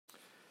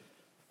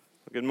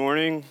Good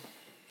morning,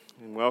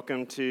 and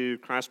welcome to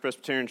Christ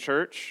Presbyterian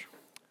Church.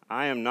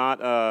 I'm not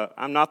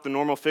the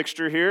normal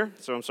fixture here,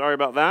 so I'm sorry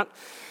about that.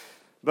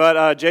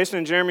 But Jason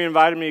and Jeremy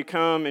invited me to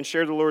come and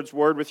share the Lord's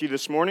Word with you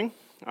this morning.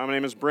 My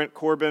name is Brent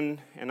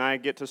Corbin, and I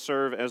get to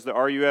serve as the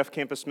RUF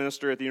campus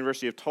minister at the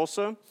University of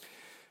Tulsa.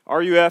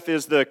 RUF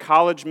is the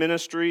college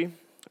ministry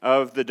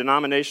of the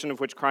denomination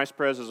of which Christ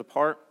Pres is a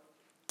part.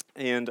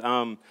 And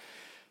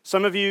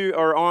some of you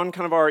are on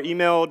kind of our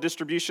email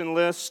distribution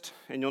list,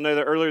 and you'll know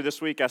that earlier this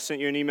week I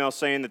sent you an email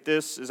saying that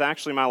this is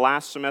actually my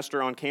last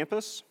semester on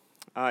campus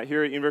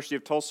here at University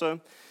of Tulsa.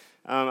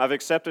 I've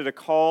accepted a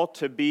call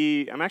to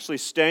I'm actually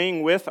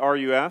staying with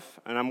RUF,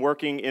 and I'm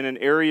working in an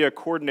area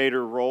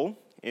coordinator role.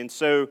 And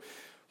so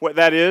what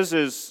that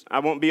is I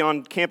won't be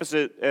on campus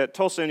at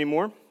Tulsa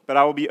anymore, but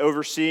I will be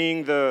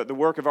overseeing the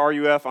work of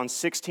RUF on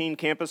 16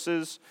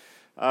 campuses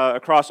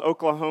across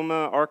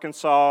Oklahoma,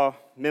 Arkansas,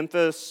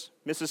 Memphis,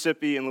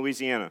 Mississippi, and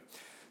Louisiana.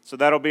 So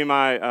that'll be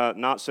my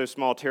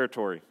not-so-small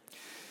territory.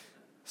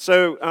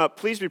 So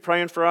please be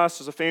praying for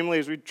us as a family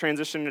as we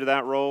transition into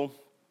that role.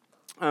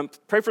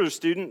 Pray for the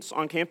students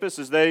on campus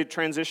as they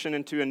transition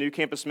into a new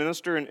campus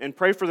minister, and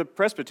pray for the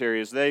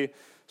presbytery as they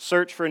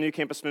search for a new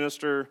campus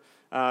minister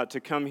to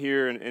come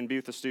here and be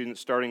with the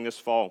students starting this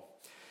fall.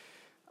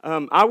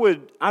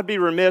 I'd be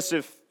remiss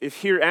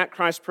if here at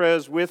Christ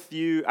Pres with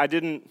you I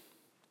didn't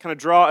kind of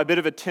draw a bit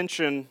of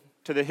attention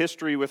to the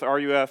history with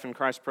RUF and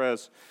Christ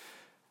Pres.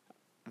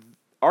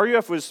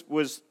 RUF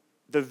was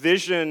the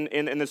vision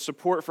and the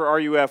support for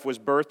RUF was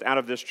birthed out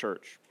of this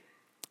church.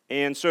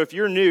 And so if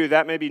you're new,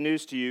 that may be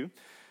news to you.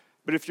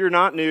 But if you're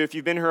not new, if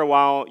you've been here a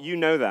while, you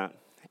know that.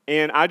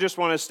 And I just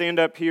want to stand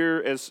up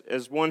here as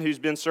one who's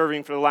been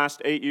serving for the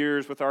last 8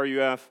 years with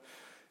RUF.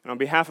 And on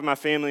behalf of my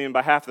family and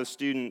behalf of the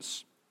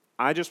students,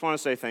 I just want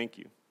to say thank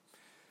you.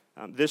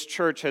 This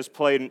church has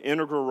played an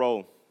integral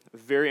role, a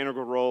very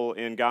integral role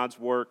in God's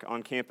work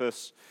on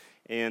campus.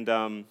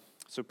 And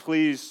so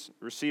please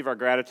receive our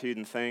gratitude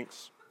and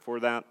thanks for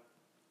that.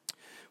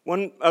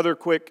 One other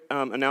quick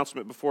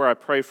announcement before I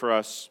pray for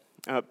us.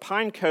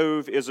 Pine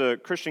Cove is a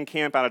Christian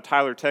camp out of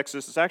Tyler,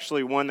 Texas. It's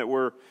actually one that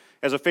we're,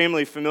 as a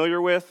family,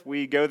 familiar with.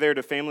 We go there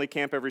to family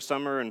camp every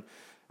summer, and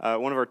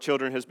one of our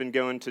children has been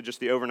going to just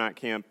the overnight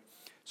camp.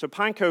 So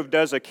Pine Cove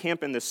does a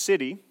camp in the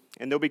city,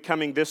 and they'll be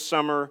coming this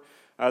summer,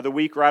 the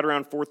week right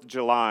around 4th of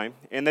July.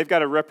 And they've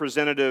got a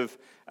representative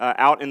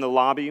out in the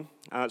lobby.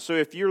 So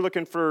if you're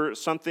looking for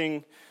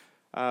something,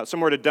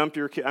 somewhere to dump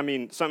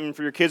something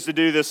for your kids to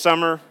do this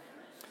summer,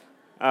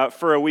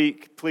 for a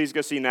week, please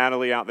go see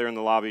Natalie out there in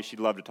the lobby. She'd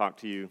love to talk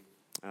to you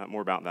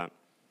more about that.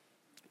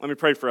 Let me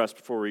pray for us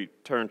before we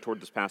turn toward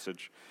this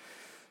passage.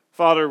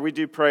 Father, we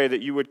do pray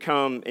that you would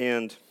come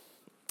and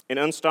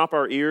unstop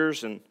our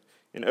ears and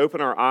open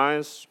our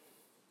eyes,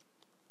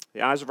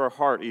 the eyes of our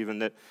heart even,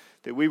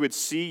 that we would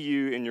see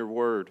you in your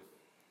word,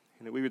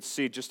 and that we would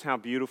see just how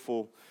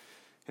beautiful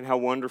and how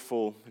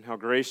wonderful and how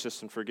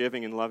gracious and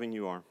forgiving and loving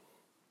you are.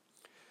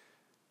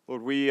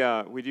 Lord,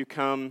 we do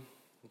come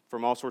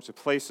from all sorts of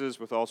places,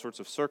 with all sorts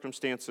of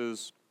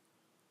circumstances,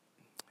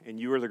 and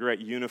you are the great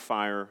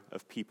unifier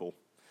of people.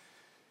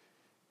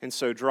 And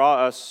so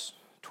draw us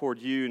toward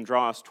you and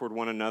draw us toward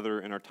one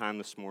another in our time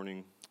this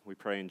morning. We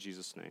pray in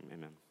Jesus' name,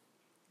 amen.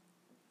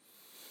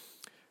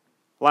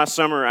 Last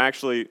summer, I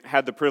actually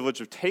had the privilege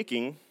of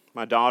taking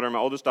my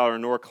oldest daughter,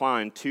 Nora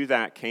Klein, to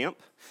that camp,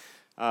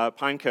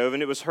 Pine Cove,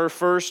 and it was her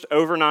first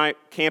overnight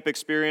camp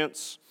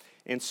experience.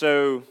 And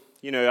so,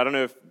 I don't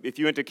know if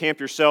you went to camp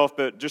yourself,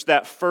 but just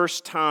that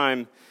first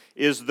time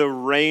is the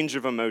range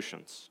of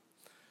emotions,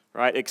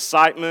 right?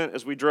 Excitement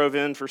as we drove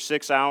in for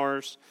 6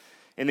 hours,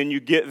 and then you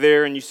get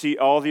there and you see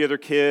all the other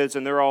kids,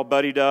 and they're all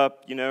buddied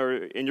up,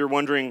 and you're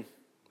wondering,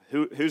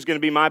 who's going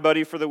to be my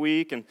buddy for the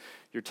week? And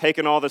you're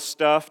taking all this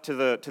stuff to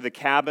the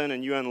cabin,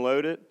 and you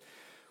unload it.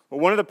 Well,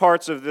 one of the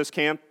parts of this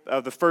camp,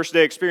 of the first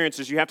day experience,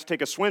 is you have to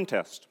take a swim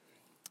test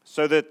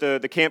so that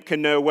the camp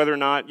can know whether or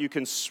not you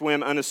can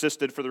swim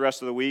unassisted for the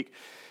rest of the week.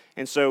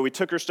 And so we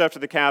took her stuff to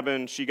the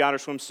cabin, she got her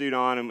swimsuit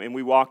on, and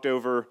we walked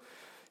over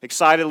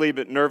excitedly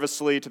but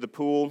nervously to the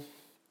pool.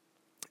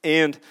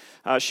 And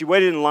she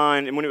waited in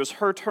line, and when it was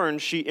her turn,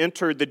 she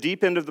entered the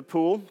deep end of the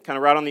pool, kind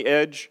of right on the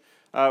edge,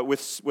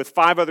 with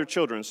 5 other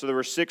children. So there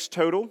were 6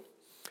 total,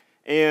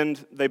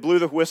 and they blew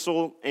the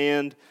whistle,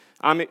 and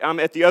I'm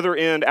at the other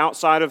end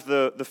outside of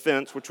the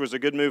fence, which was a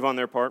good move on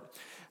their part.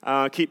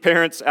 Keep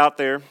parents out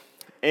there.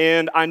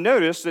 And I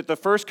noticed that the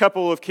first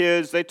couple of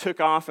kids, they took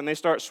off and they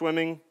start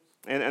swimming,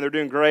 and they're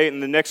doing great,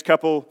 and the next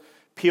couple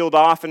peeled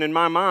off, and in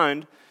my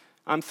mind,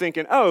 I'm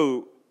thinking,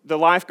 the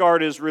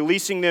lifeguard is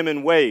releasing them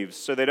in waves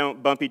so they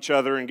don't bump each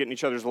other and get in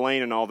each other's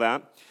lane and all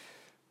that.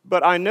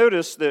 But I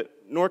noticed that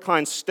Nora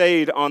Klein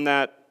stayed on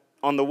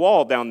the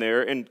wall down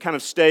there and kind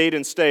of stayed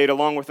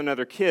along with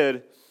another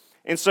kid.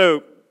 And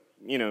so,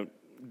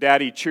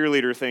 daddy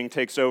cheerleader thing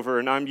takes over,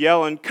 and I'm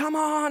yelling, "Come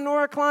on,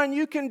 Nora Klein,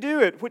 you can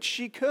do it," which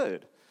she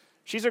could.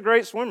 She's a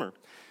great swimmer.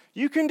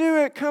 "You can do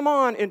it, come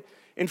on."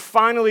 And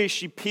finally,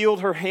 she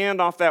peeled her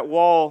hand off that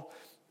wall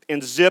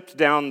and zipped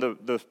down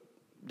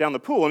the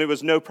pool, and it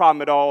was no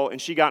problem at all,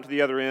 and she got to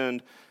the other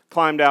end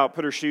climbed out,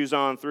 put her shoes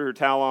on, threw her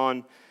towel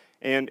on,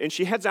 and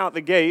she heads out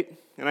the gate,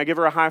 and I give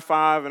her a high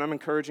five, and I'm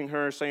encouraging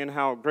her, saying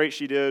how great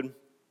she did.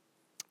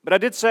 But I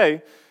did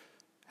say,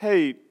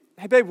 hey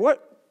babe,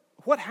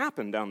 what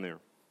happened down there?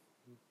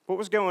 What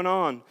was going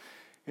on?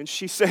 And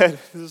she said,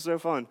 this is so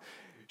fun,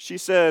 she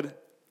said,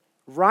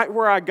 right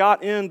where I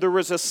got in, there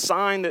was a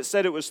sign that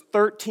said it was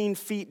 13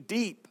 feet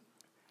deep.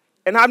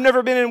 And I've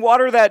never been in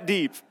water that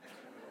deep.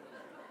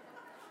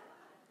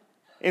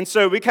 And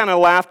so we kind of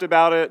laughed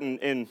about it,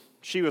 and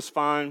she was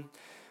fine.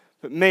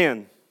 But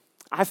man,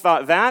 I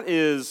thought that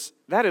is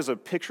a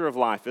picture of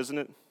life, isn't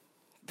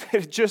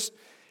it?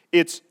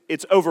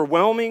 It's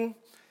overwhelming,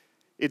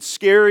 it's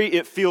scary,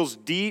 it feels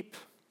deep,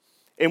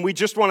 and we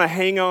just want to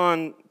hang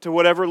on to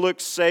whatever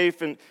looks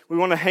safe, and we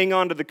want to hang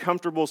on to the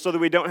comfortable so that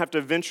we don't have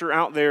to venture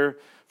out there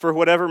for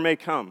whatever may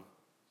come.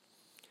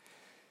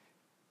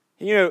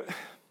 You know,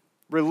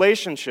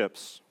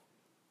 relationships,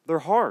 they're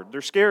hard,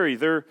 they're scary,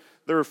 they're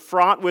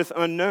fraught with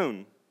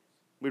unknown.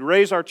 We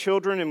raise our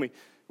children and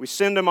we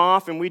send them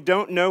off and we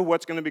don't know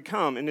what's going to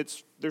become, and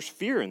there's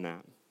fear in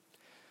that.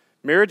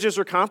 Marriages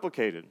are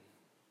complicated.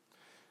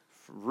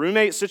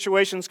 Roommate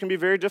situations can be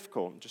very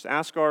difficult. Just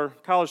ask our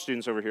college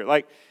students over here.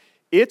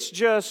 It's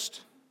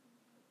just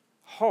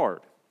hard.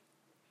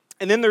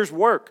 And then there's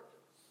work.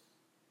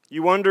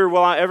 You wonder,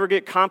 will I ever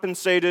get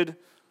compensated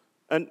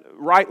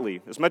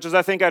rightly, as much as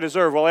I think I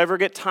deserve? Will I ever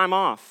get time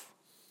off?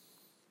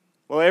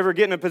 Will I ever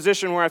get in a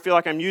position where I feel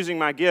like I'm using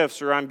my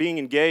gifts or I'm being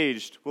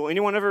engaged? Will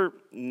anyone ever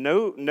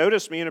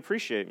notice me and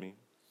appreciate me?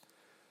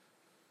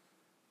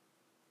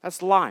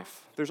 That's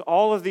life. There's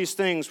all of these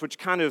things which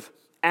kind of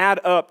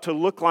add up to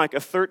look like a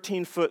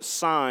 13-foot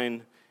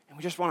sign, and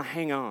we just want to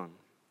hang on.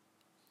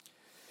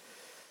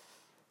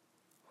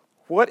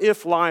 What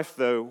if life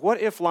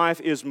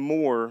is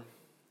more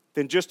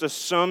than just a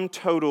sum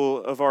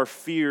total of our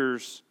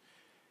fears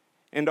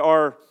and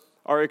our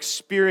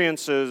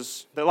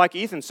experiences that, like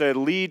Ethan said,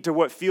 lead to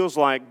what feels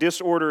like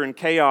disorder and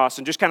chaos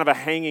and just kind of a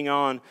hanging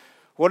on?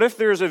 What if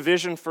there's a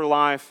vision for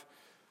life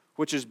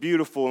which is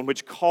beautiful and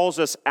which calls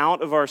us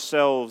out of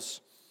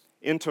ourselves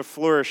into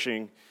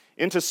flourishing,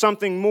 into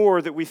something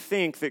more that we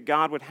think that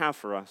God would have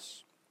for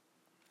us?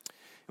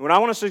 And what I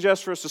want to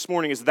suggest for us this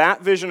morning is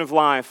that vision of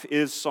life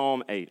is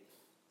Psalm 8.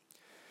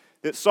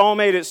 That Psalm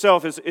 8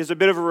 itself is a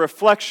bit of a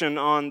reflection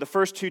on the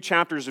first two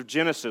chapters of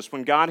Genesis,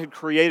 when God had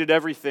created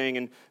everything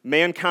and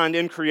mankind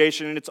in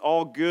creation, and it's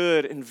all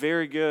good and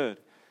very good.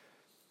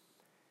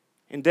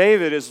 And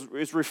David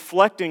is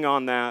reflecting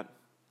on that,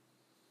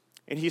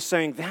 and he's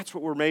saying that's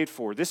what we're made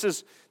for. This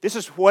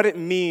is what it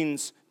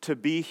means to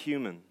be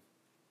human.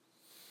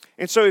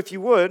 And so if you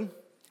would,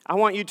 I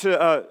want you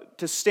to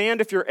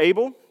stand if you're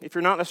able. If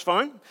you're not, that's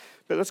fine.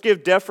 But let's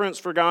give deference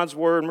for God's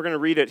word, and we're going to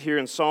read it here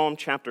in Psalm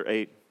chapter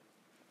 8.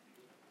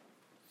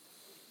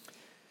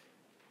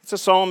 It's a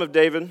psalm of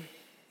David.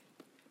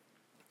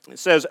 It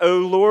says, O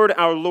Lord,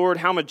 our Lord,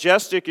 how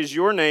majestic is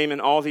your name in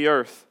all the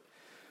earth.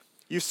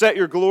 You set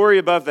your glory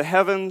above the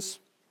heavens.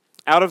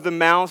 Out of the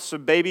mouths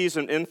of babies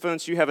and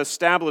infants you have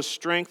established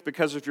strength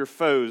because of your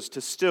foes,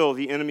 to still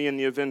the enemy and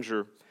the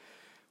avenger.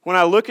 When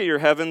I look at your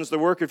heavens, the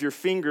work of your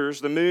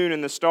fingers, the moon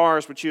and the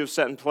stars which you have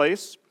set in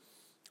place,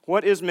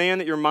 what is man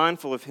that you're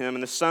mindful of him,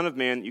 and the son of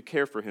man that you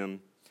care for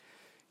him?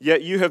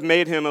 Yet you have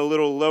made him a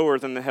little lower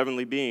than the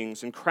heavenly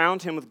beings and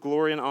crowned him with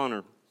glory and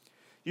honor.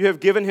 You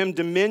have given him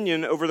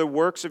dominion over the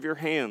works of your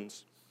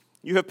hands.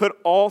 You have put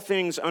all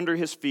things under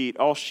his feet,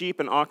 all sheep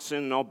and oxen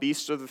and all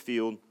beasts of the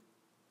field,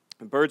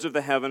 the birds of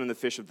the heaven and the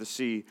fish of the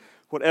sea,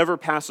 whatever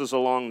passes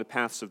along the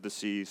paths of the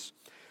seas.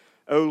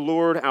 O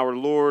Lord, our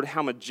Lord,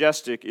 how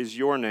majestic is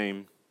your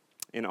name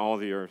in all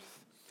the earth.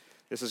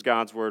 This is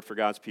God's word for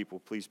God's people.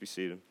 Please be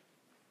seated.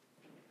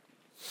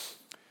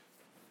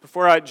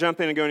 Before I jump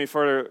in and go any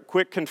further,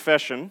 quick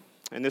confession,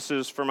 and this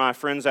is for my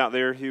friends out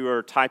there who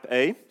are type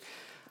A.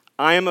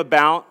 I am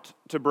about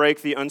to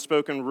break the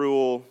unspoken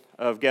rule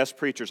of guest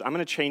preachers. I'm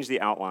going to change the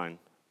outline.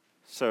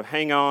 So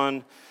hang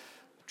on,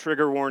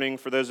 trigger warning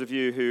for those of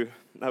you who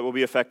will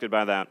be affected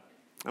by that.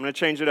 I'm going to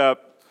change it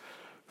up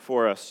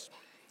for us.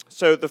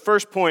 So the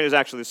first point is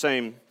actually the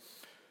same.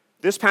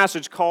 This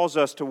passage calls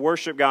us to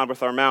worship God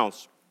with our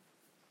mouths.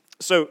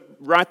 So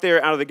right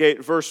there out of the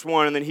gate, verse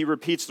 1, and then he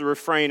repeats the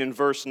refrain in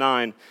verse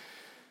 9.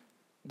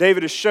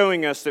 David is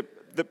showing us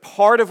that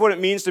part of what it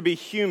means to be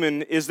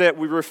human is that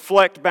we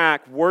reflect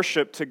back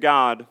worship to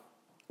God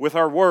with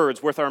our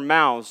words, with our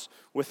mouths,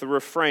 with the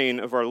refrain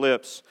of our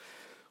lips.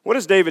 What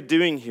is David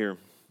doing here?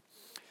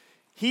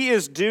 He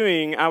is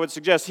doing, I would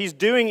suggest, he's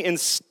doing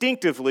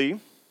instinctively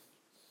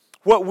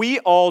what we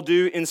all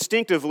do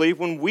instinctively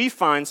when we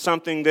find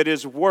something that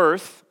is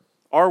worth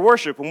our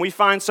worship. When we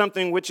find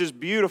something which is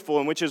beautiful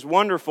and which is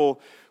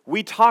wonderful,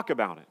 we talk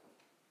about it.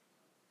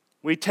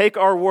 We take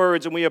our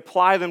words and we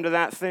apply them to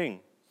that thing.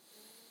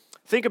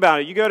 Think about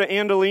it. You go to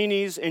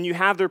Andolini's and you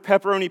have their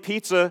pepperoni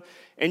pizza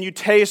and you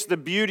taste the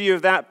beauty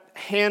of that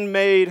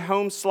handmade,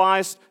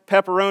 home-sliced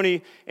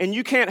pepperoni, and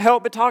you can't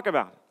help but talk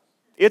about it.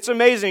 It's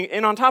amazing.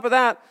 And on top of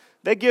that,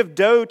 they give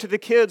dough to the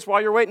kids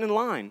while you're waiting in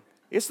line.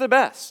 It's the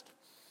best.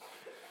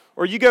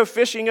 Or you go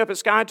fishing up at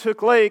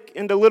Skytook Lake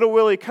into Little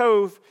Willie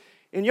Cove,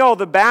 and y'all,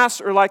 the bass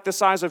are like the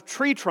size of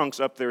tree trunks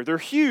up there. They're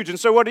huge, and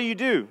so what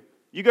do?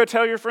 You go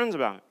tell your friends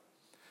about it.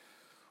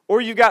 Or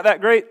you've got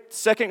that great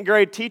second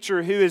grade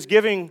teacher who is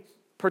giving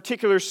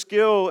particular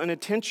skill and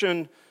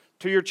attention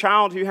to your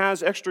child who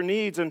has extra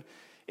needs, and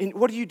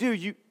what do?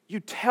 You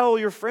tell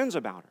your friends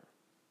about her.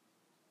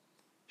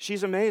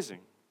 She's amazing.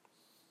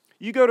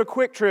 You go to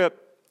Quick Trip,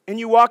 and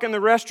you walk in the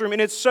restroom, and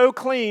it's so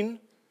clean,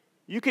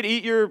 you could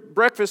eat your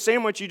breakfast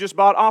sandwich you just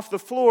bought off the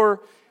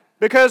floor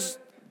because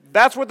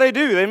that's what they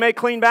do. They make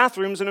clean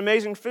bathrooms and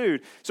amazing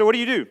food. So what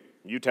do?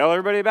 You tell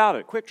everybody about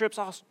it. Quick Trip's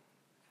awesome.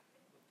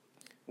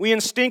 We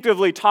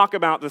instinctively talk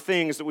about the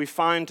things that we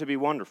find to be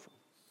wonderful.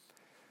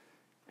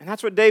 And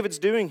that's what David's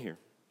doing here.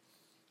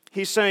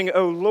 He's saying,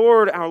 "Oh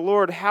Lord, our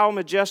Lord, how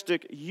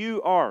majestic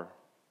you are."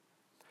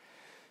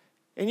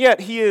 And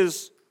yet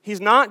he's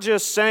not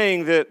just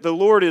saying that the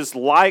Lord is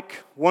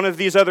like one of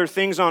these other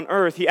things on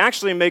earth. He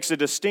actually makes a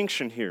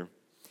distinction here.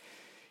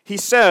 He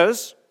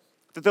says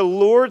that the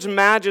Lord's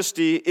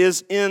majesty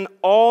is in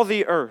all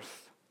the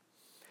earth.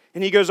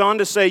 And he goes on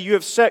to say, "You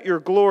have set your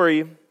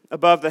glory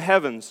above the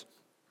heavens."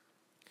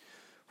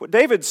 What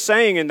David's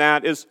saying in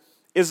that is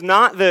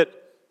not that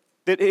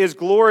his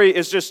glory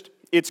is just,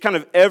 it's kind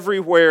of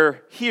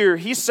everywhere here.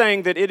 He's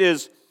saying that it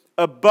is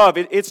above.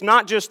 It's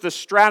not just the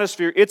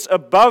stratosphere, it's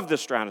above the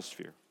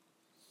stratosphere.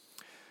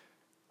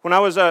 When I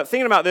was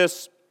thinking about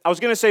this, I was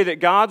going to say that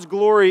God's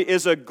glory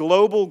is a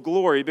global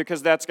glory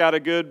because that's got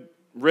a good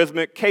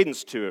rhythmic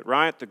cadence to it,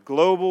 right? The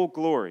global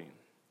glory.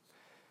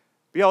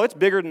 But y'all, it's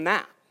bigger than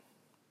that.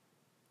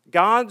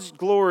 God's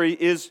glory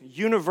is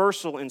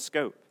universal in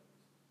scope.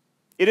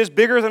 It is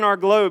bigger than our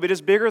globe. It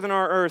is bigger than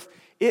our earth.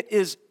 It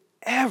is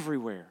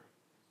everywhere.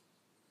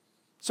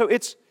 So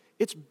it's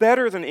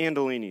better than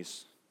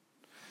Andolini's.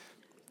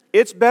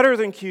 It's better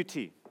than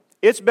QT.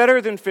 It's better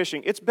than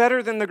fishing. It's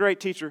better than the great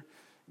teacher.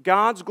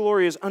 God's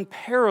glory is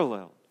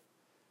unparalleled.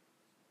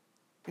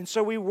 And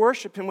so we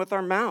worship Him with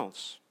our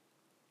mouths.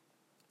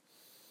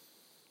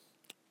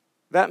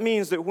 That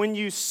means that when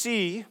you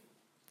see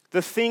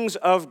the things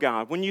of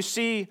God, when you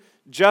see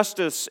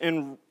justice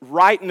and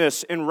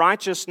rightness and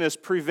righteousness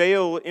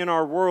prevail in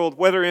our world,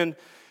 whether in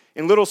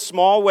little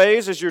small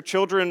ways as your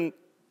children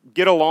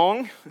get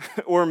along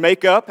or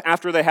make up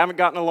after they haven't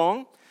gotten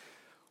along,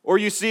 or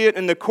you see it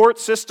in the court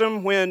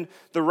system when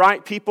the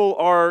right people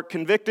are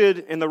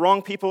convicted and the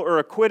wrong people are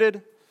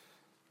acquitted,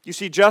 you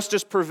see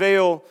justice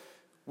prevail.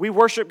 We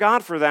worship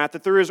God for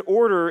that there is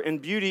order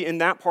and beauty in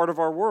that part of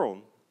our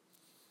world.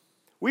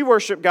 We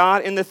worship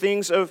God in the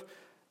things of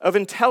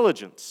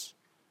intelligence,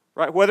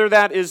 right? Whether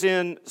that is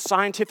in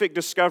scientific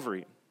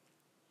discovery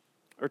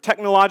or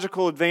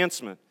technological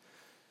advancement.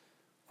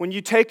 When you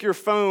take your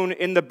phone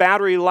and the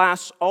battery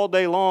lasts all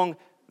day long,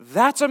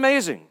 that's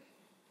amazing.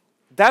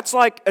 That's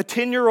like a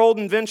 10-year-old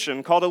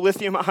invention called a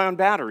lithium-ion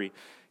battery.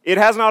 It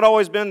has not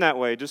always been that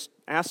way. Just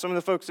ask some of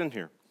the folks in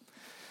here.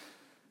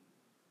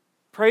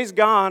 Praise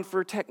God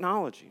for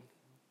technology.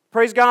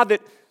 Praise God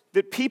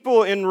that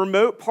people in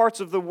remote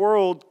parts of the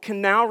world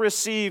can now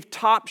receive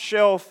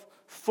top-shelf,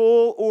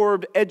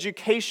 full-orbed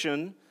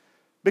education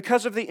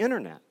because of the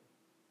internet.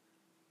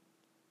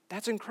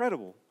 That's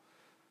incredible.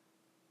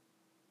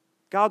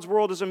 God's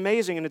world is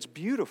amazing and it's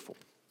beautiful.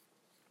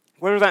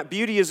 Whether that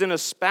beauty is in a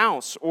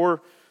spouse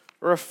or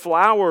a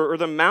flower or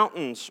the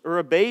mountains or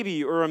a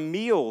baby or a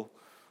meal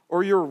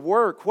or your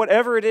work,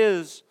 whatever it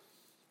is,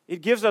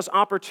 it gives us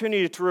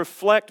opportunity to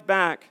reflect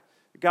back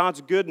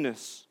God's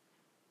goodness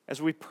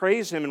as we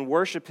praise Him and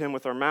worship Him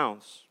with our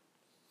mouths.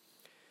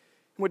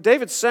 What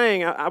David's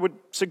saying, I would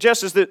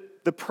suggest, is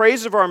that the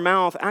praise of our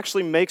mouth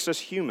actually makes us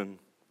human.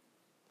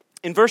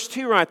 In verse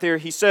 2 right there,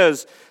 he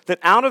says that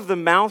out of the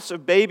mouths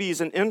of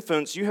babies and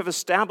infants you have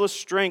established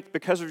strength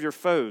because of your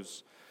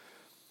foes.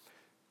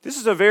 This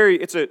is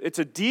it's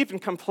a deep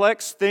and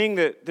complex thing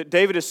that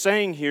David is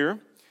saying here,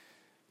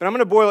 but I'm going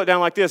to boil it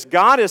down like this.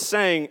 God is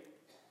saying,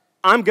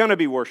 I'm going to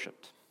be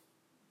worshiped.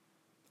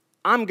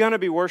 I'm going to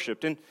be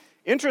worshiped. And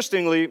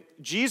interestingly,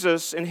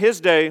 Jesus, in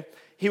His day,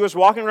 He was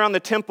walking around the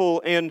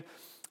temple and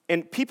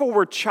people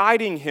were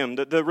chiding Him.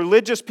 The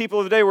religious people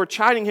of the day were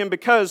chiding Him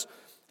because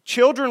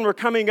children were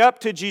coming up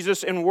to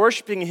Jesus and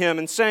worshiping Him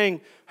and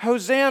saying,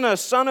 "Hosanna,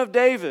 Son of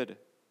David,"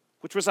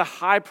 which was a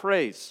high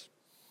praise.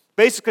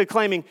 Basically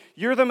claiming,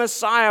 "You're the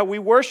Messiah, we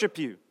worship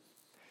you."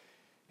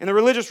 And the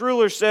religious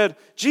rulers said,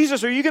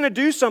 "Jesus, are you going to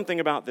do something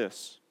about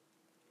this?"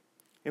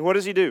 And what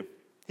does He do?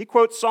 He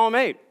quotes Psalm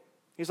 8.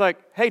 He's like,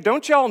 "Hey,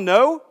 don't y'all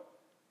know?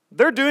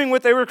 They're doing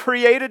what they were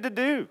created to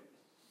do."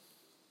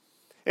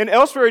 And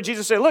elsewhere,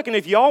 Jesus said, "Look, and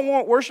if y'all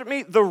won't worship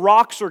me, the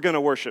rocks are going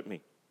to worship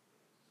me."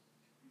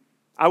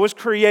 I was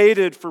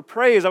created for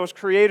praise. I was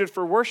created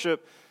for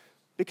worship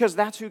because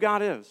that's who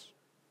God is.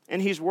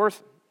 And He's worth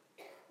it.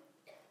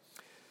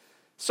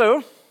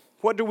 So,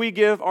 what do we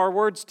give our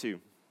words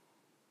to?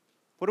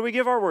 What do we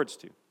give our words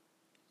to?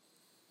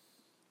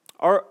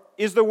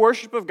 Is the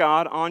worship of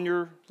God on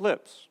your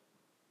lips?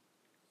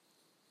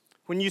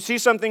 When you see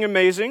something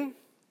amazing,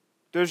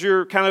 does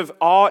your kind of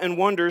awe and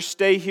wonder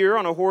stay here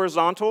on a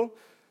horizontal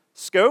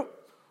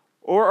scope?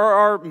 Or are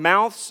our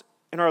mouths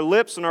and our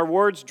lips and our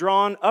words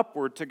drawn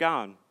upward to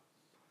God?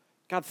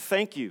 God,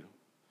 thank you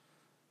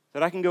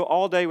that I can go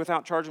all day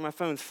without charging my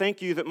phone.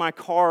 Thank you that my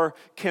car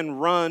can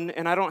run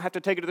and I don't have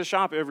to take it to the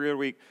shop every other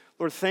week.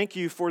 Lord, thank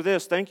you for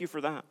this. Thank you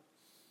for that.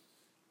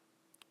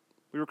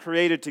 We were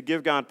created to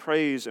give God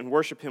praise and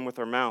worship Him with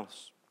our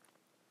mouths.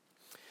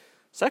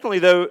 Secondly,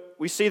 though,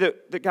 we see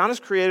that God has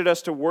created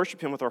us to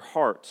worship Him with our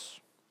hearts.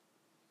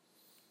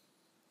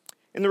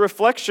 In the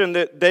reflection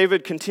that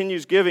David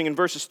continues giving in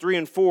verses 3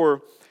 and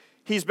 4,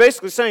 he's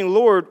basically saying,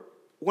 Lord,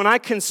 when I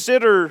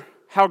consider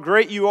how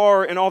great you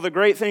are and all the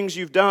great things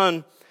you've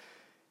done,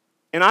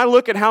 and I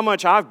look at how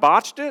much I've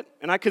botched it,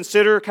 and I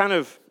consider kind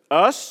of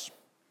us,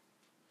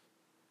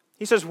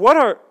 he says,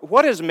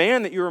 what is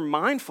man that you are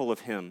mindful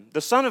of him?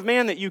 The Son of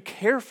Man that you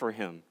care for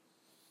him?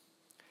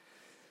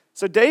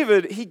 So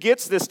David, he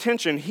gets this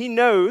tension. He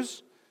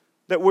knows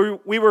that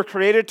we were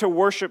created to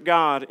worship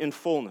God in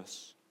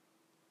fullness.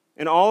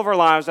 In all of our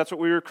lives, that's what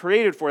we were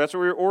created for. That's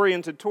what we were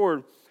oriented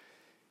toward.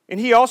 And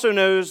he also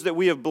knows that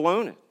we have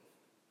blown it.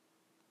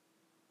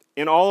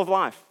 In all of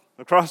life,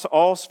 across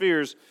all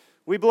spheres,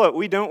 we blow it.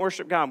 We don't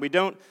worship God. We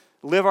don't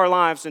live our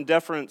lives in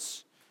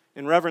deference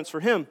and reverence for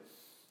Him.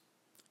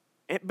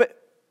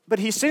 But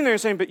he's sitting there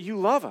and saying, but you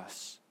love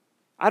us.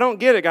 I don't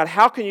get it, God.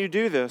 How can you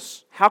do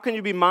this? How can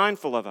you be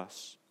mindful of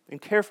us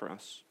and care for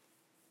us?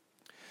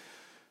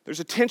 There's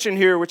a tension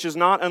here which is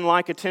not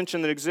unlike a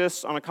tension that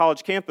exists on a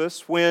college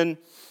campus when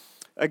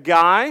a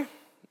guy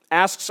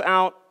asks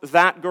out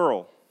that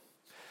girl.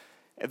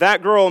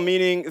 That girl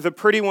meaning the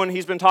pretty one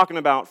he's been talking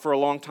about for a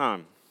long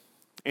time.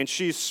 And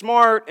she's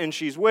smart, and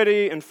she's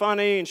witty and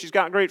funny, and she's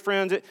got great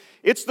friends.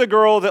 It's the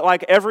girl that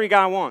like every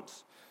guy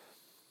wants.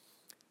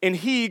 And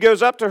he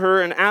goes up to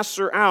her and asks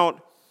her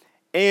out.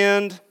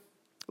 And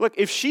look,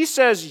 if she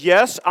says,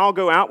 yes, I'll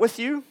go out with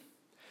you,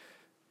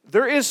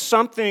 there is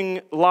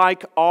something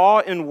like awe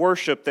and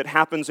worship that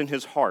happens in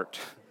his heart.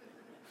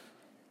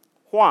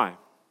 Why?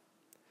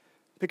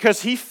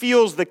 Because he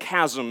feels the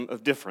chasm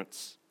of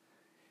difference.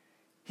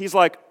 He's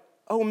like,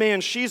 oh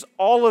man, she's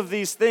all of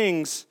these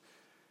things,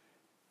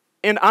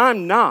 and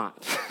I'm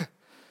not.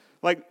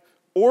 Like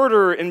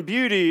order and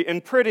beauty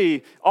and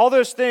pretty, all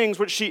those things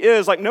which she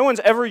is, like no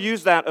one's ever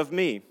used that of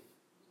me.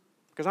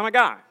 Because I'm a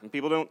guy, and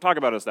people don't talk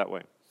about us that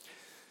way.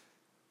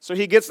 So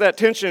he gets that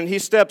tension, he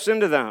steps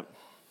into that.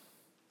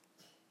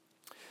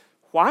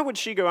 Why would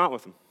she go out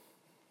with him?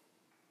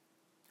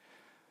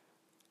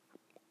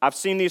 I've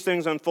seen these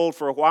things unfold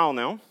for a while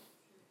now.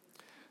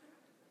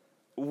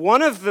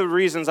 One of the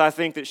reasons I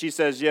think that she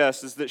says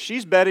yes is that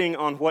she's betting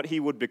on what he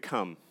would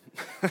become.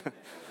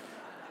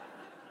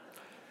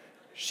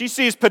 She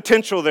sees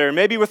potential there,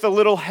 maybe with a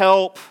little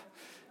help,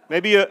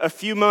 maybe a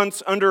few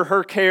months under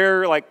her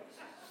care, like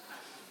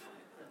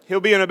he'll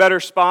be in a better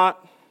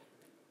spot.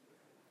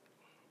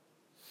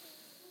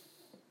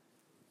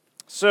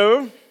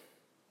 So,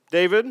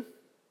 David,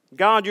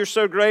 God, you're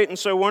so great and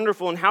so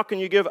wonderful, and how can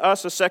you give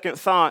us a second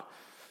thought?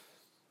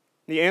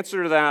 The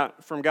answer to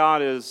that from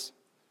God is,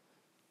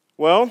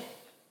 well,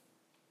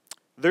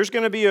 there's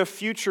going to be a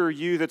future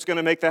you that's going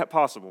to make that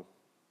possible.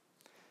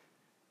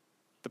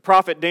 The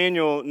prophet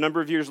Daniel, a number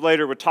of years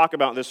later, would talk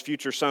about this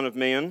future Son of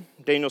Man.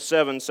 Daniel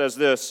 7 says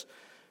this,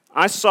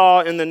 I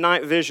saw in the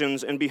night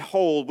visions, and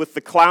behold, with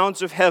the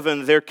clouds of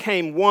heaven there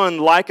came one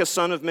like a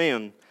Son of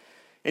Man.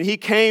 And he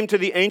came to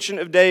the Ancient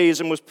of Days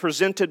and was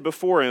presented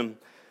before him.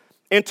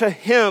 And to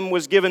him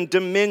was given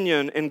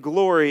dominion and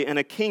glory and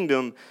a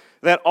kingdom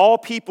that all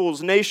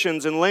peoples,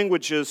 nations, and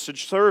languages should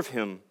serve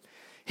him.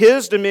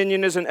 His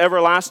dominion is an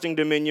everlasting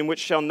dominion which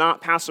shall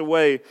not pass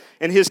away,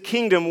 and his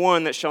kingdom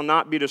one that shall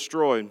not be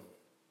destroyed.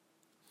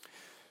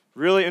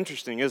 Really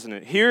interesting, isn't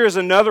it? Here is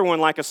another one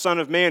like a Son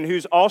of Man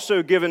who's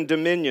also given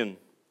dominion.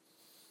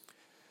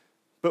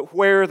 But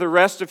where the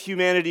rest of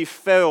humanity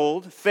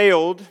failed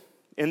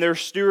in their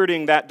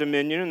stewarding that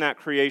dominion and that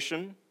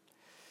creation,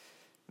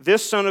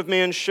 this Son of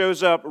Man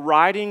shows up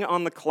riding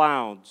on the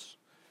clouds,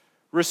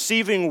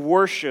 receiving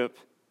worship,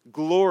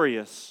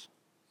 glorious.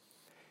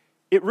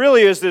 It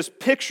really is this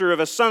picture of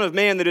a Son of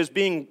Man that is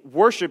being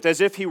worshiped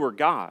as if he were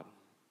God.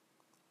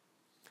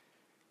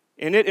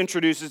 And it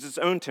introduces its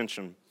own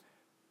tension.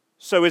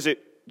 So is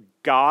it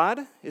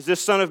God? Is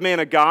this Son of Man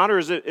a God, or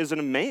is it a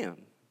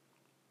man?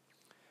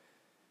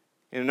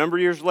 And a number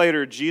of years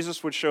later,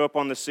 Jesus would show up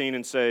on the scene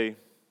and say,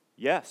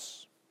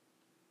 yes,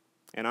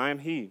 and I am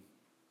he.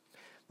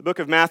 The book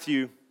of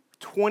Matthew,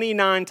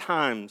 29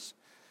 times,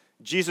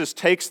 Jesus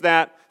takes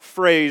that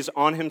phrase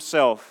on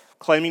himself,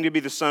 claiming to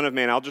be the Son of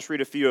Man. I'll just read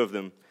a few of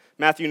them.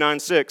 Matthew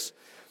 9:6.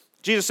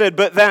 Jesus said,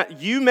 but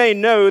that you may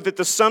know that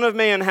the Son of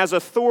Man has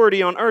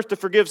authority on earth to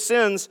forgive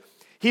sins,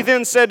 he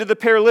then said to the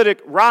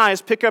paralytic, rise,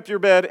 pick up your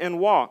bed, and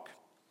walk.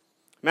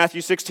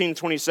 Matthew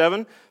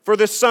 16:27. For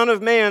the Son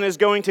of Man is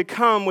going to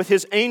come with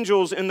his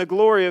angels in the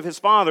glory of his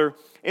Father,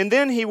 and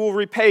then he will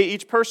repay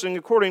each person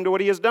according to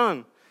what he has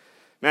done.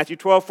 Matthew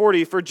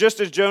 12:40. For just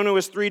as Jonah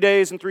was 3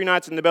 days and 3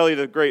 nights in the belly of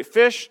the great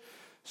fish,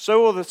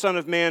 so will the Son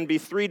of Man be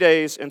 3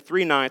 days and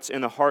 3 nights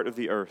in the heart of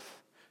the earth.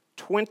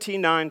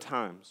 29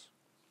 times.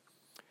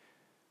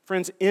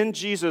 Friends, in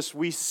Jesus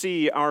we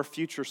see our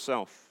future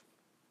self.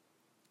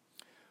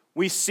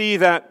 We see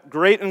that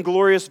great and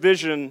glorious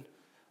vision,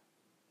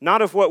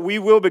 not of what we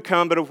will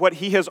become, but of what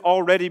He has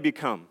already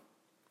become.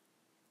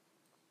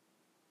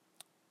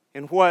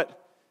 And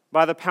what,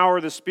 by the power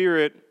of the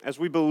Spirit, as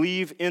we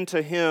believe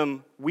into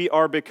Him, we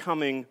are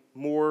becoming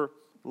more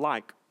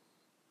like.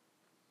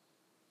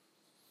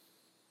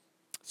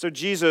 So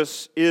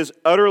Jesus is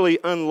utterly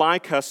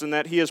unlike us in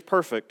that He is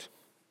perfect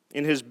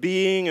in His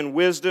being and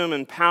wisdom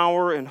and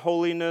power and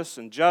holiness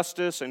and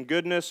justice and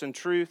goodness and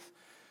truth,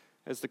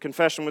 as the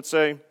confession would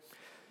say.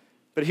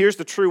 But here's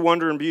the true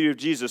wonder and beauty of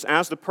Jesus.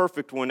 As the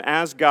perfect one,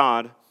 as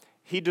God,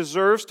 He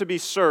deserves to be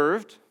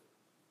served,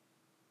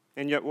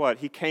 and yet what?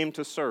 He came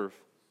to serve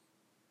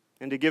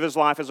and to give His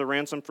life as a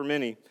ransom for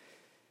many.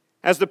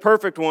 As the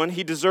perfect one,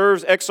 He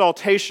deserves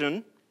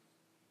exaltation,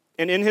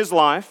 and in His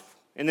life,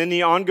 and in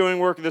the ongoing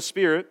work of the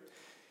Spirit,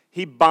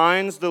 He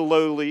binds the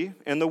lowly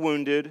and the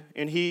wounded,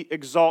 and He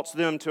exalts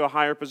them to a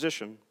higher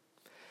position.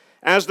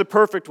 As the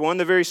perfect one,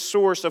 the very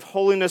source of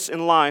holiness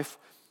in life,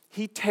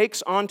 He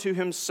takes onto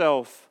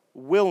Himself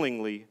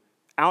willingly,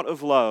 out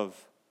of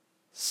love,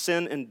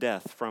 sin and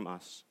death from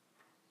us.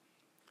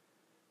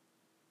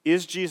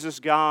 Is Jesus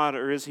God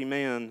or is He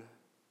man?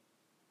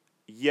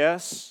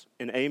 Yes,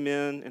 and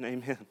amen, and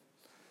amen.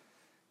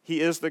 He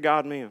is the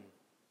God-man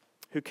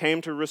who came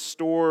to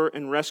restore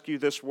and rescue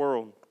this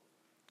world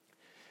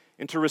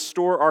and to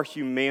restore our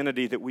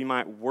humanity that we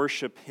might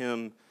worship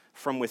Him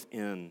from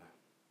within.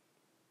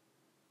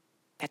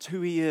 That's who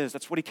He is.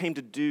 That's what He came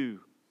to do.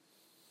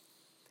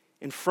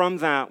 And from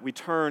that, we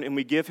turn and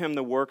we give Him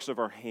the works of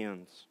our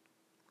hands.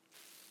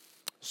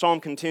 Psalm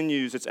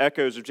continues its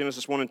echoes of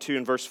Genesis 1 and 2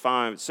 in verse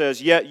 5. It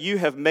says, "Yet you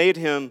have made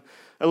Him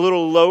a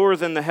little lower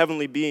than the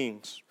heavenly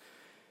beings."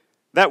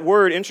 That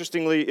word,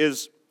 interestingly,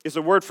 is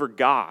a word for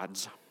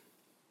gods,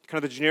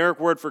 kind of the generic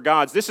word for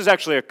gods. This is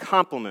actually a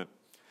compliment.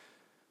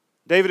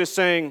 David is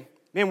saying,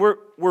 man,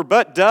 we're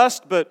but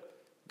dust, but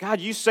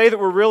God, you say that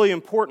we're really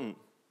important.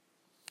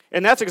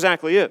 And that's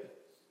exactly it.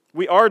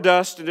 We are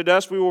dust, and to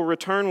dust we will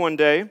return one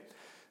day.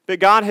 But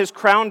God has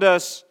crowned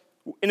us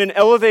in an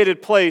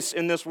elevated place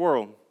in this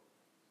world.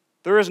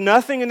 There is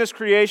nothing in this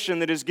creation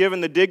that is given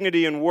the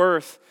dignity and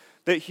worth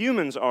that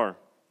humans are.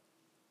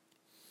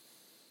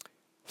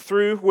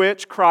 Through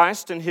which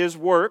Christ and His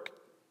work,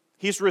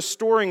 He's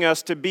restoring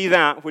us to be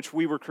that which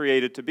we were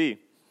created to be.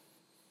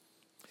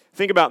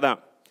 Think about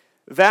that.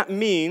 That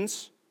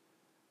means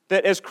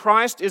that as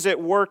Christ is at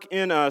work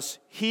in us,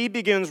 He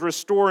begins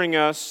restoring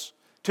us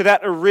to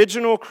that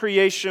original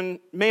creation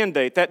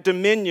mandate, that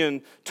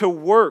dominion to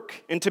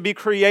work and to be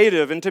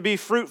creative and to be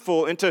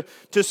fruitful and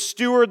to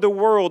steward the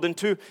world and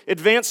to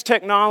advance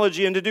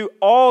technology and to do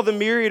all the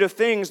myriad of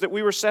things that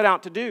we were set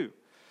out to do.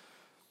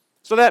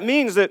 So that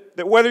means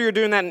that whether you're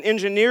doing that in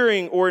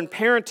engineering or in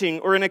parenting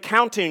or in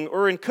accounting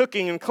or in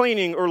cooking and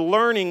cleaning or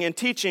learning and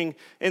teaching,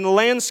 in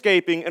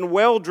landscaping and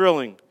well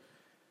drilling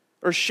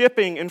or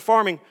shipping and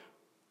farming,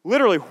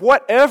 literally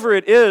whatever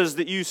it is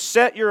that you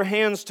set your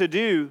hands to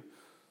do,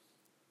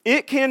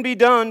 it can be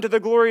done to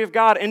the glory of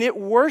God, and it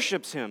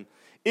worships Him.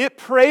 It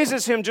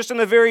praises Him just in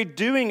the very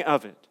doing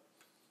of it.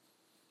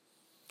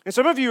 And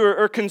some of you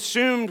are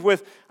consumed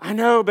with, I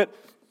know, but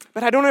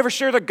I don't ever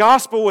share the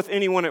gospel with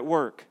anyone at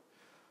work.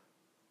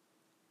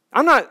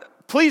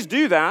 Please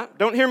do that.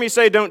 Don't hear me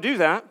say don't do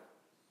that.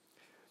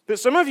 But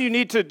some of you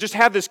need to just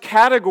have this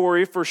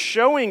category for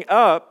showing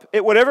up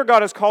at whatever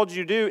God has called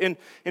you to do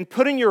and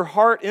putting your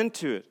heart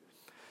into it.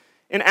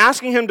 And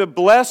asking Him to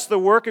bless the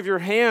work of your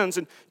hands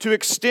and to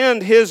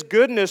extend His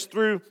goodness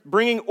through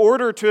bringing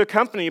order to a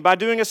company by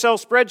doing Excel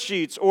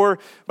spreadsheets or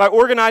by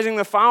organizing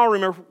the file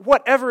room or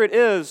whatever it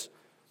is.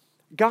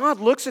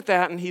 God looks at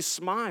that and He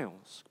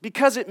smiles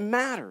because it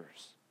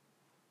matters.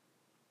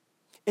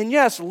 And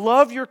yes,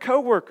 love your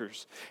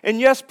coworkers. And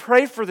yes,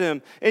 pray for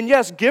them. And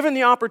yes, given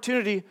the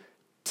opportunity,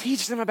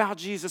 teach them about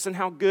Jesus and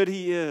how good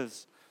He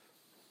is.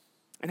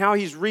 And how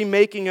He's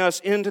remaking us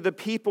into the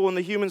people and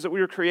the humans that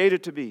we were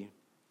created to be.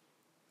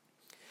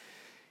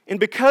 And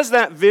because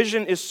that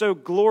vision is so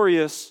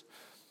glorious,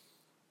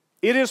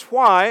 it is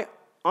why,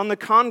 on the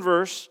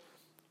converse,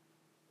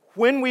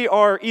 when we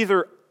are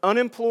either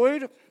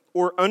unemployed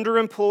or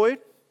underemployed,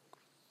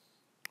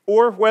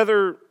 or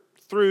whether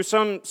through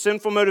some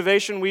sinful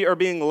motivation we are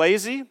being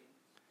lazy,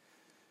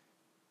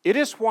 it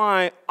is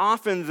why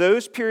often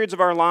those periods of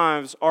our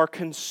lives are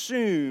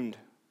consumed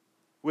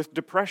with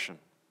depression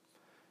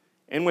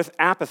and with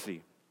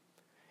apathy.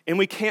 And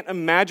we can't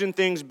imagine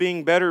things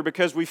being better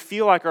because we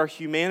feel like our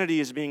humanity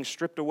is being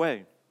stripped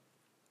away.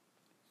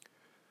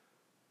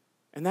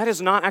 And that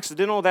is not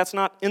accidental, that's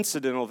not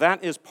incidental.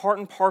 That is part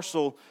and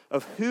parcel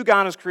of who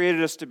God has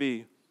created us to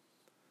be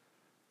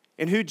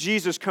and who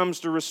Jesus comes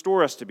to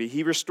restore us to be.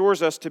 He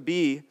restores us to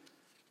be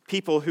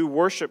people who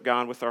worship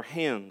God with our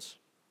hands.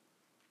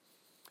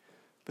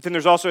 But then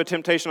there's also a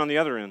temptation on the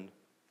other end.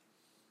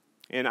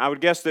 And I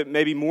would guess that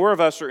maybe more of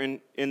us are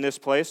in this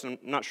place. I'm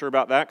not sure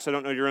about that because I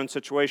don't know your own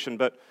situation.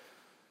 But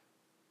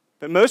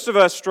most of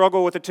us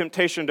struggle with the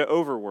temptation to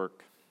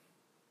overwork.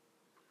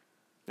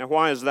 Now,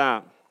 why is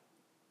that?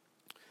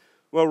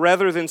 Well,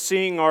 rather than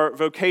seeing our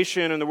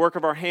vocation and the work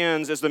of our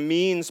hands as the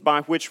means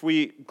by which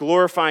we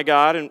glorify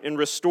God and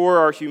restore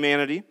our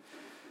humanity,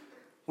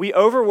 we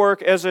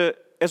overwork as a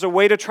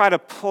way to try to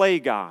play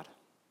God.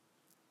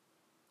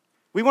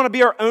 We want to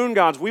be our own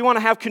gods. We want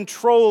to have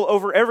control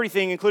over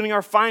everything, including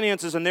our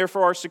finances and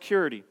therefore our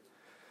security.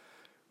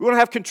 We want to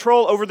have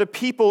control over the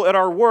people at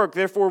our work,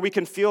 therefore we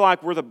can feel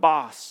like we're the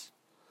boss.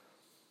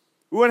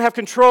 We want to have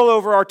control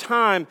over our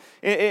time,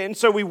 and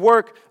so we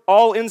work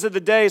all ends of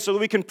the day so that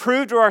we can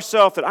prove to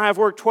ourselves that I have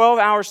worked 12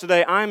 hours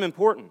today, I am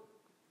important.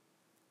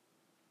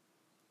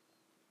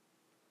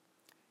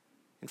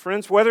 And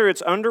friends, whether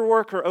it's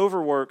underwork or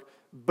overwork,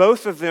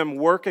 both of them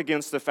work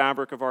against the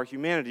fabric of our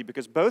humanity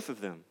because both of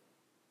them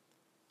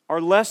are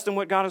less than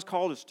what God has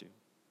called us to.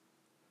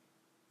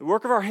 The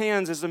work of our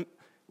hands is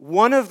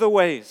one of the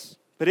ways,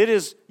 but it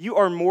is, you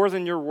are more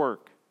than your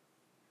work.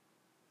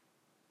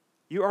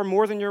 You are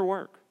more than your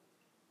work.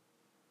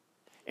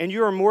 And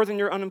you are more than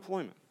your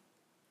unemployment.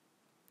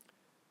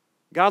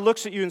 God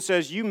looks at you and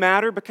says, you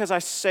matter because I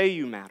say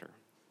you matter.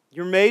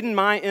 You're made in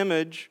my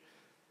image,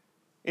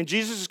 and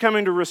Jesus is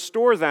coming to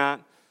restore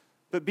that,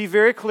 but be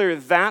very clear,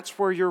 that's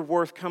where your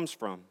worth comes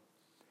from.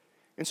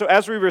 And so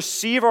as we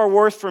receive our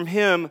worth from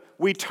Him,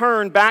 we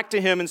turn back to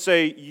Him and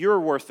say, you're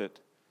worth it.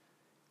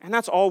 And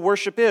that's all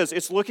worship is.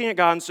 It's looking at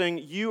God and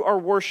saying, you are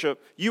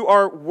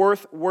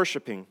worth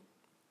worshiping.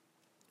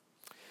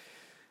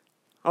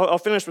 I'll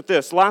finish with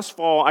this. Last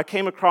fall, I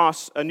came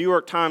across a New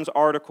York Times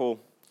article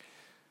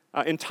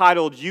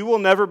entitled, You Will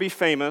Never Be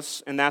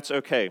Famous, and That's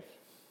Okay.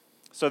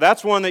 So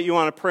that's one that you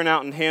want to print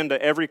out and hand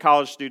to every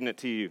college student at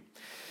TU.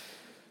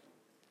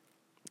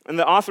 And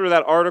the author of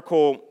that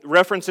article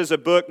references a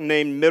book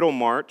named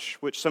Middlemarch,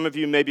 which some of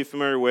you may be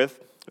familiar with.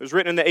 It was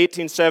written in the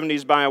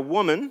 1870s by a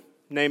woman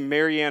named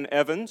Mary Ann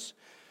Evans,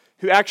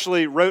 who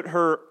actually wrote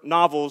her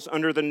novels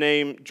under the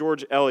name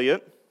George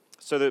Eliot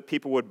so that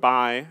people would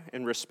buy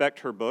and respect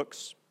her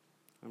books.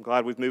 I'm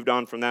glad we've moved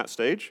on from that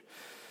stage.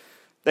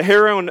 The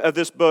heroine of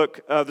this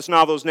book, this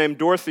novel, is named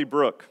Dorothy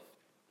Brooke.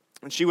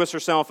 And she was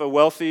herself a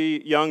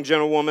wealthy young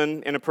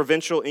gentlewoman in a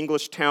provincial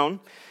English town.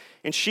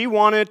 And she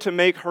wanted to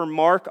make her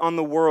mark on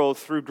the world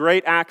through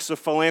great acts of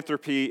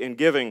philanthropy and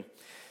giving.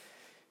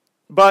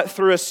 But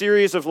through a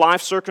series of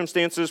life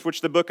circumstances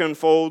which the book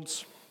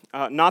unfolds,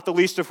 not the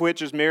least of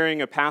which is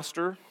marrying a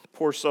pastor,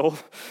 poor soul,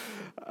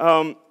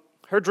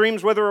 her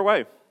dreams wither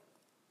away.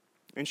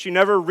 And she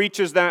never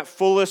reaches that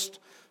fullest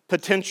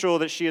potential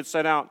that she had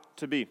set out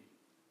to be.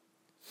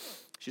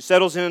 She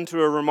settles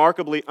into a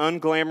remarkably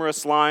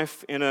unglamorous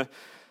life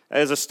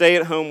as a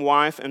stay-at-home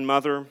wife and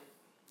mother.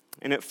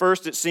 And at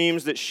first it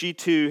seems that she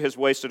too has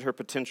wasted her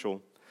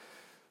potential.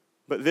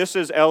 But this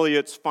is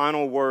Eliot's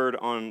final word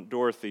on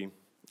Dorothy.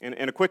 And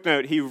a quick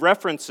note, he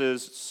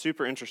references,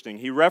 super interesting,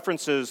 he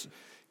references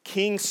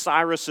King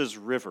Cyrus's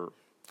river.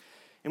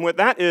 And what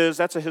that is,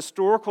 that's a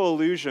historical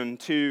allusion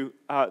to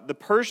the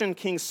Persian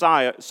King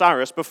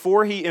Cyrus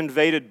before he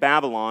invaded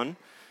Babylon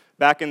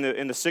back in the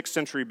 6th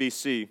century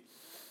BC.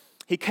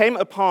 He came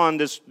upon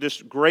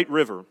this great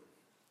river,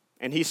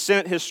 and he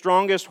sent his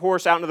strongest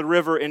horse out into the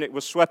river, and it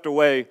was swept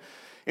away.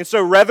 And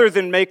so rather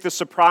than make the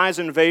surprise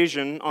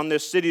invasion on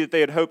this city that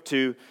they had hoped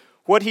to,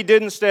 what he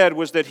did instead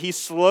was that he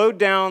slowed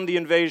down the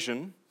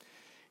invasion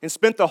and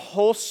spent the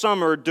whole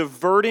summer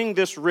diverting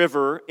this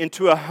river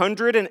into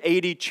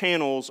 180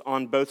 channels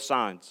on both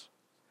sides.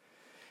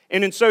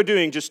 And in so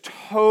doing, just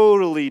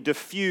totally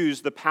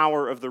diffused the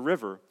power of the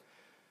river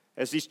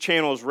as these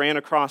channels ran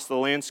across the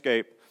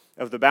landscape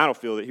of the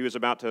battlefield that he was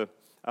about to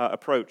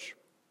approach.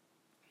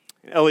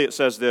 Eliot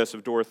says this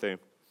of Dorothy.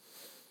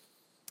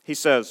 He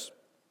says,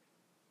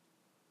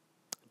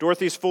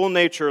 Dorothy's full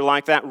nature,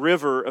 like that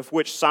river of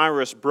which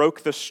Cyrus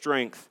broke the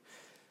strength,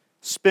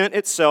 spent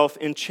itself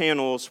in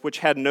channels which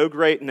had no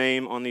great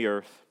name on the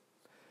earth.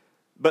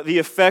 But the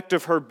effect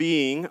of her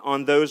being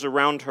on those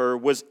around her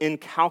was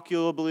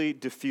incalculably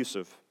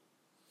diffusive.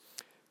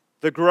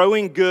 The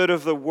growing good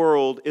of the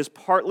world is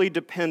partly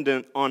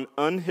dependent on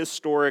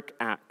unhistoric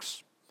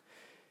acts.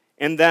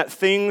 And that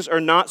things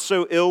are not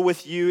so ill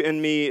with you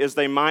and me as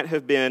they might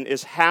have been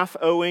is half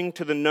owing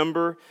to the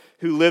number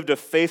who lived a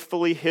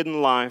faithfully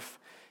hidden life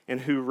and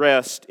who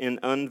rest in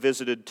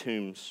unvisited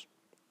tombs.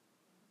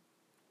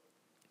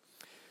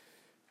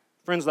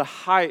 Friends, the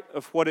height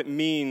of what it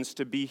means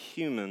to be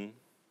human,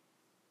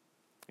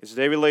 as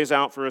David lays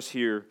out for us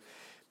here,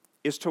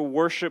 is to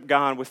worship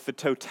God with the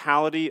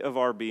totality of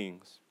our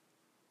beings,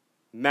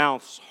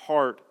 mouths,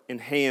 heart,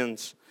 and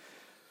hands,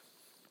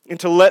 and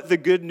to let the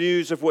good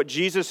news of what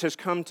Jesus has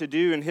come to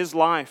do in His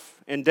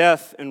life and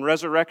death and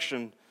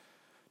resurrection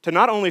to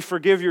not only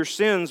forgive your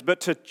sins,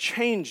 but to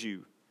change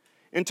you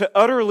and to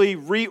utterly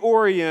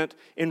reorient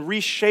and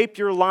reshape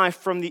your life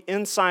from the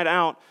inside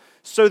out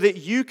so that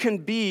you can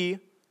be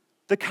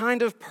the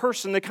kind of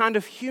person, the kind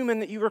of human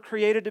that you were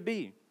created to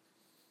be.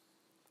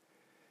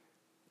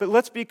 But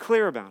let's be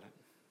clear about it.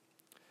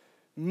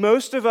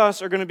 Most of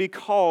us are going to be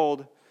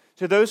called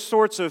to those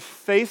sorts of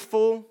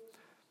faithful,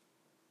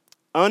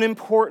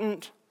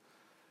 unimportant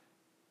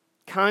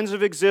kinds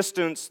of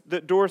existence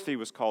that Dorothy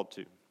was called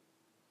to.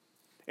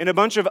 in a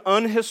bunch of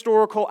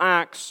unhistorical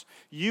acts,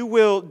 you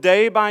will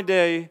day by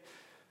day,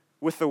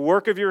 with the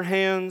work of your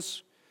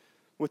hands,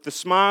 with the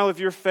smile of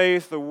your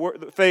face, the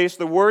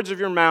words of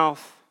your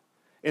mouth,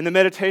 in the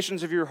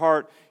meditations of your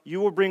heart, you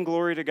will bring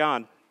glory to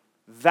God.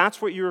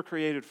 That's what you were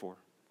created for.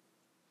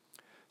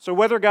 So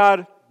whether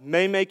God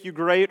may make you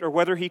great or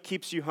whether He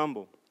keeps you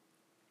humble,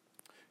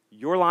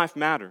 your life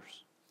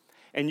matters.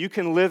 And you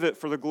can live it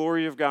for the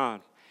glory of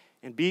God.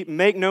 And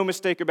make no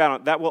mistake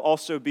about it, that will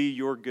also be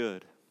your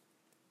good.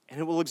 And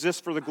it will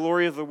exist for the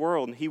glory of the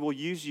world, and He will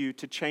use you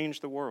to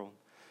change the world.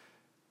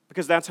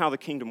 Because that's how the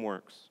kingdom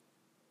works.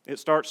 It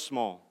starts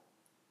small,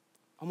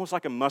 almost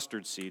like a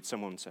mustard seed,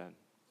 someone said.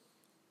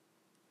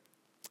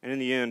 And in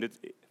the end,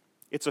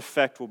 its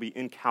effect will be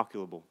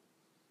incalculable.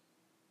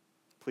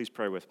 Please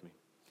pray with me.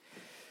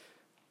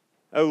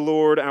 O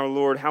Lord, our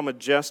Lord, how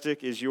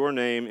majestic is your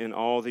name in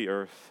all the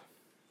earth.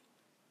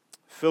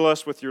 Fill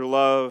us with your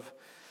love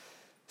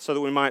so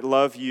that we might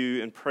love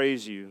you and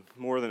praise you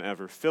more than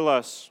ever. Fill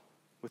us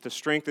with the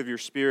strength of your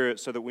Spirit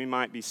so that we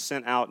might be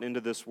sent out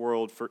into this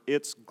world for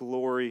its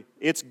glory,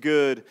 its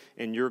good,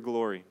 and your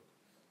glory.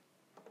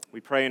 We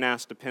pray and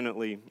ask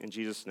dependently in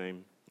Jesus'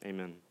 name.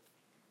 Amen.